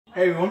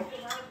Hey everyone,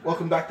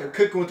 welcome back to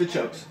Cooking with the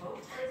Chokes.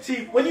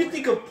 See, when you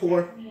think of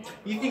poor,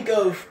 you think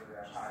of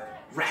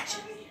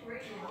ratchet,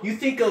 you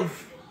think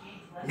of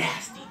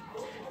nasty,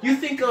 you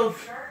think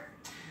of,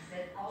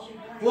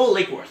 well,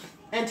 Lake Worth.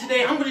 And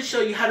today I'm going to show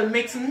you how to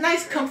make some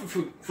nice comfort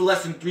food for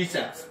less than 3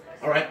 cents.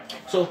 Alright,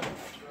 so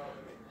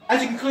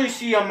as you can clearly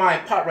see on my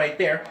pot right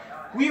there,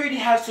 we already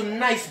have some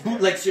nice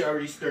bootlegs here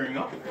already stirring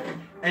up.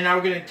 And now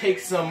we're going to take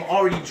some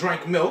already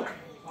drank milk.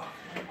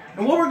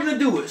 And what we're going to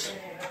do is,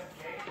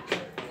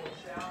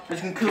 as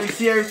you can clearly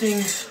see,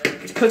 everything's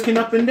cooking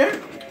up in there.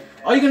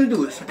 All you're gonna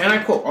do is, and I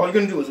quote, all you're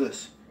gonna do is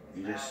this.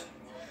 You just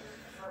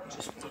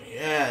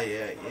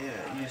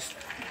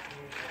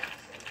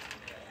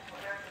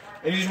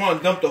and you just want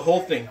to dump the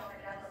whole thing.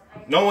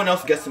 No one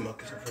else gets the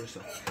milk except for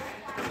yourself.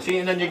 See,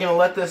 and then you're gonna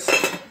let this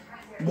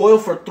boil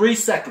for 3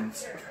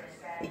 seconds.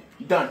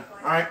 Done.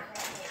 Alright.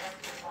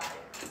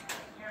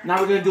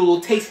 Now we're gonna do a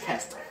little taste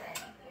test.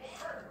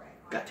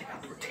 Gotta take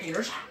out the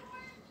retainers.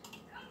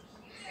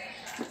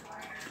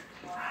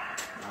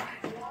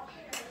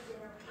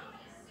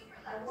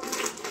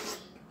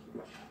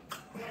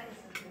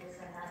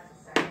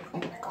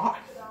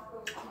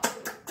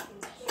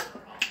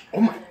 Oh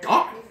my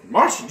God,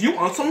 Marcia, do you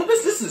want some of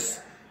this? This is,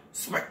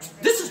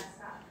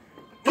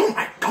 oh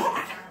my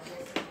God.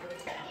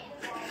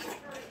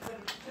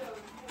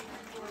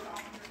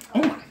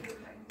 Oh my,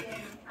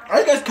 are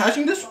you guys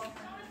catching this?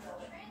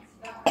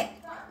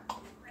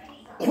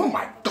 Oh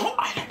my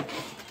God.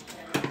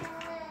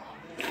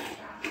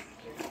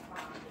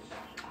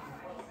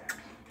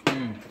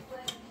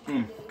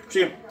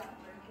 See,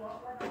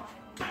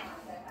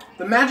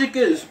 the magic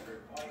is,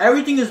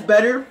 everything is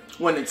better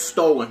when it's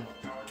stolen,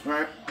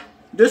 right?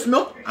 This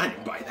milk, I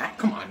didn't buy that.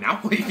 Come on now.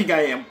 What do you think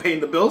I am, paying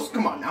the bills?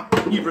 Come on now.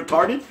 You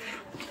retarded?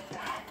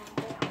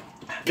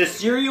 The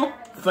cereal,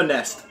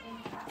 finessed.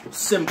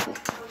 Simple.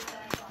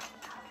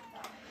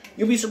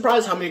 You'll be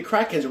surprised how many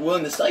crackheads are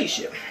willing to sell you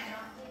shit.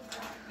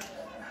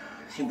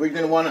 See, we're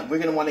gonna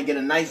wanna get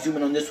a nice zoom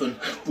in on this one.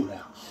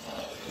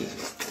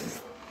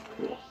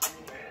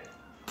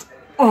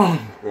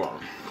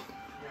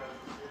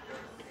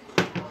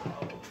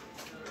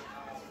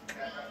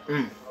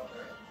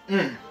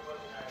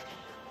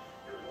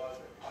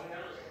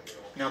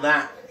 Now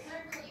that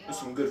is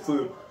some good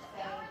food.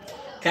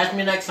 Catch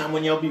me next time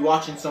when you'll be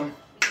watching some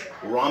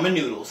ramen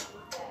noodles.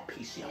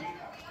 Peace, y'all.